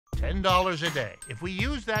$10 a day. If we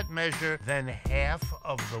use that measure, then half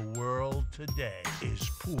of the world today is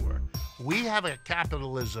poor. We have a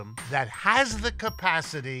capitalism that has the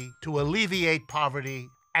capacity to alleviate poverty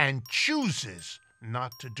and chooses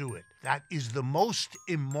not to do it. That is the most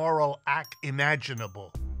immoral act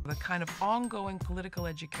imaginable. The kind of ongoing political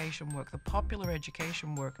education work, the popular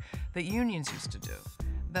education work that unions used to do,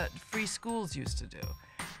 that free schools used to do,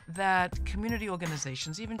 that community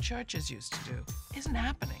organizations, even churches used to do, isn't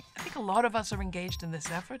happening. I think a lot of us are engaged in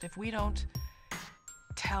this effort. If we don't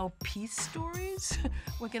tell peace stories,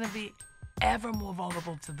 we're going to be ever more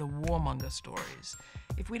vulnerable to the warmonger stories.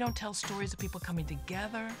 If we don't tell stories of people coming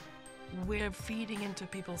together, we're feeding into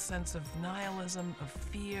people's sense of nihilism, of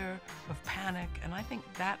fear, of panic, and I think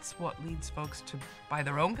that's what leads folks to buy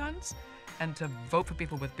their own guns and to vote for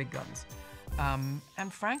people with big guns.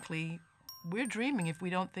 And frankly, we're dreaming if we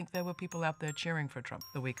don't think there were people out there cheering for Trump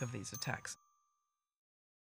the week of these attacks.